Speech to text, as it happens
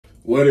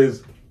What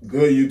is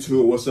good,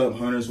 YouTube? What's up,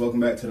 hunters? Welcome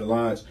back to the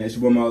lodge. It's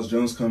your boy Mylez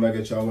Jonez coming back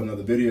at y'all with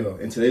another video.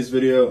 In today's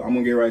video, I'm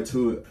gonna get right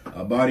to it.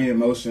 A body in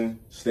motion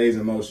stays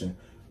in motion.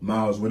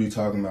 Mylez, what are you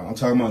talking about? I'm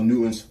talking about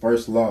Newton's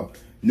first law.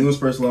 Newton's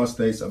first law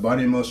states a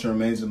body in motion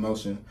remains in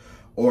motion,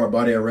 or a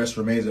body at rest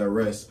remains at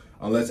rest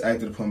unless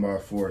acted upon by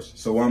force.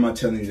 So why am I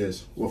telling you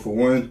this? Well, for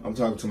one, I'm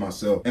talking to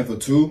myself. And for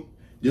two,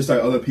 just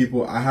like other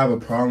people, I have a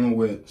problem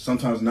with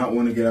sometimes not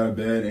wanting to get out of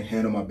bed and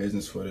handle my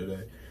business for the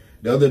day.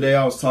 The other day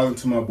I was talking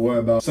to my boy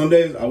about some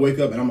days I wake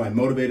up and I'm like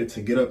motivated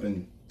to get up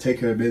and take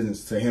care of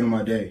business, to handle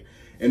my day.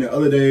 And the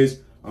other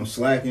days I'm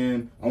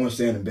slacking, I want to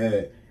stay in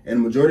bed. And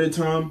the majority of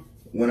the time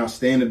when I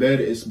stay in the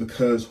bed, it's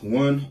because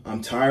one,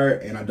 I'm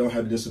tired and I don't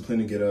have the discipline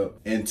to get up.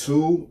 And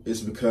two,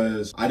 it's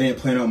because I didn't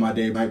plan out my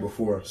day night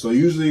before. So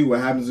usually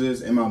what happens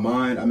is in my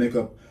mind, I make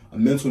up a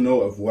mental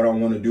note of what I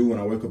want to do when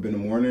I wake up in the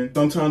morning.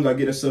 Sometimes I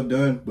get that stuff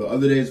done, but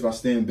other days if I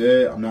stay in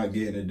bed, I'm not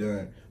getting it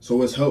done. So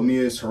what's helped me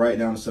is to write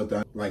down the stuff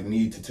that I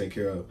need to take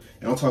care of.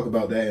 And I'll talk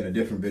about that in a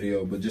different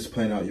video, but just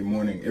planning out your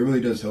morning, it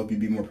really does help you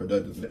be more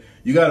productive.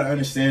 You got to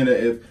understand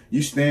that if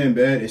you stay in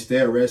bed and stay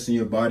at rest, then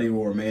your body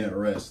will remain at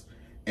rest.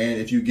 And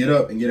if you get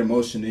up and get in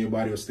motion, then your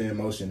body will stay in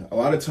motion. A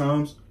lot of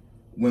times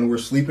when we're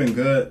sleeping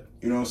good,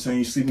 you know what I'm saying,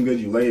 you're sleeping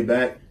good, you lay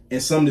back,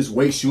 and something just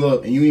wakes you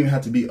up, and you don't even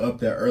have to be up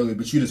that early,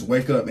 but you just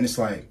wake up and it's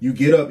like you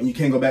get up and you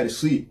can't go back to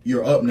sleep.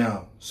 You're up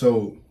now.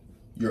 So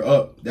you're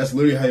up. That's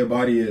literally how your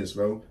body is,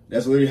 bro.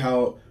 That's literally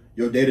how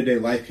your day-to-day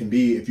life can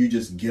be if you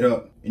just get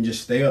up and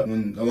just stay up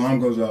when the alarm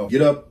goes off.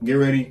 Get up, get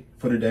ready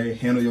for the day,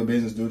 handle your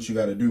business, do what you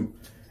got to do.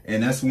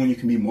 And that's when you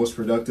can be most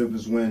productive,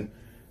 is when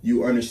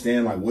you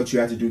understand like what you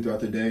have to do throughout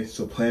the day.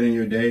 So planning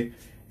your day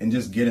and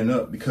just getting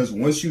up, because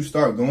once you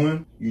start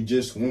going, you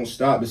just won't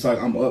stop. It's like,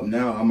 I'm up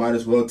now, I might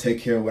as well take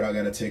care of what I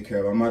gotta take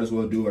care of. I might as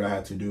well do what I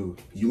have to do.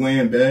 You lay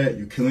in bed,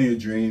 you're killing your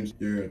dreams,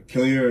 you're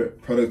killing your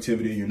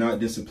productivity, you're not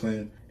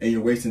disciplined, and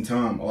you're wasting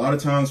time. A lot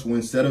of times,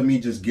 instead of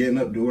me just getting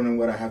up, doing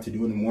what I have to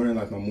do in the morning,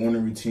 like my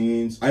morning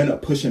routines, I end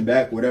up pushing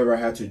back whatever I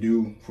had to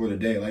do for the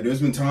day. Like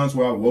there's been times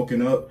where I've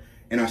woken up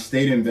and I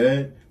stayed in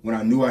bed when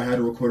I knew I had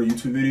to record a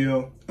YouTube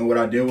video, and what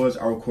I did was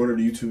I recorded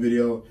a YouTube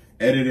video,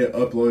 edited it,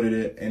 uploaded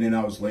it, and then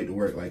I was late to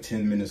work, like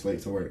 10 minutes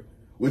late to work,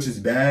 which is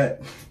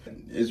bad.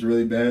 It's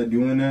really bad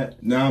doing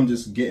that. Now I'm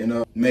just getting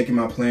up, making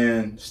my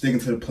plan, sticking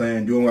to the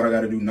plan, doing what I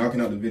gotta do, knocking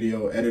out the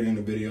video, editing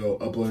the video,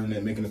 uploading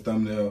it, making a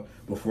thumbnail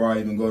before I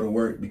even go to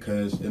work,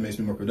 because it makes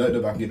me more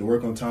productive. I can get to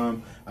work on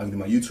time, I can do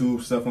my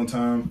YouTube stuff on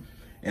time,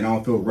 and I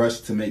don't feel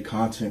rushed to make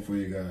content for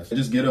you guys.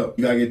 Just get up.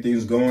 You gotta get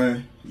things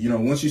going. You know,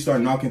 once you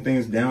start knocking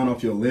things down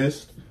off your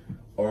list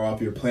or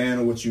off your plan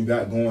or what you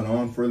got going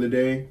on for the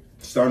day,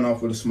 starting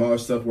off with the smaller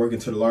stuff, working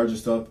to the larger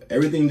stuff,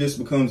 everything just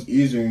becomes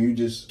easier, and you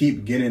just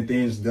keep getting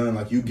things done.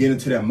 Like you get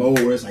into that mode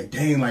where it's like,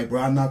 dang, like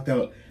bro, I knocked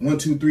out 1,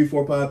 2, 3,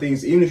 4, 5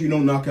 things. Even if you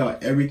don't knock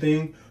out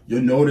everything,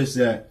 you'll notice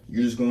that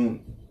you're just gonna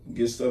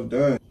get stuff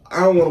done.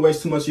 I don't want to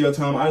waste too much of your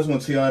time. I just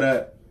want to tell y'all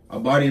that a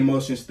body in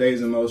motion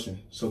stays in motion.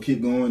 So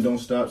keep going, don't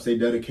stop, stay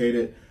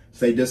dedicated,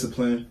 stay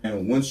disciplined.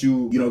 And once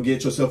you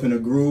get yourself in a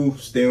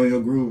groove, stay on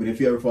your groove. And if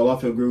you ever fall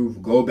off your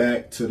groove, go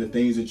back to the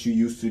things that you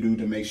used to do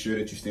to make sure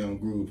that you stay on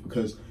groove,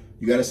 because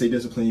you gotta stay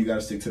disciplined, you gotta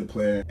stick to the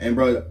plan. And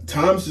bro,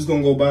 time's just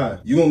gonna go by.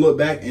 You're gonna look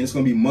back and it's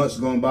gonna be months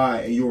going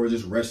by and you were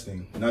just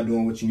resting, not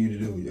doing what you need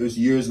to do. There's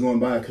years going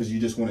by because you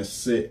just wanna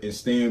sit and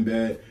stay in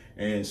bed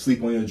and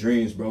sleep on your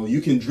dreams, bro.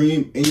 You can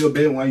dream in your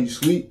bed while you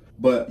sleep,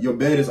 but your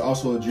bed is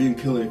also a dream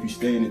killer if you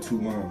stay in it too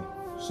long.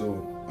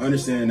 So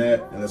understand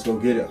that, and let's go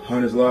get it.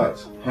 Hunters Lodge.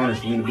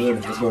 Hunters, we in the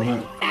building. Let's go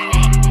hunt.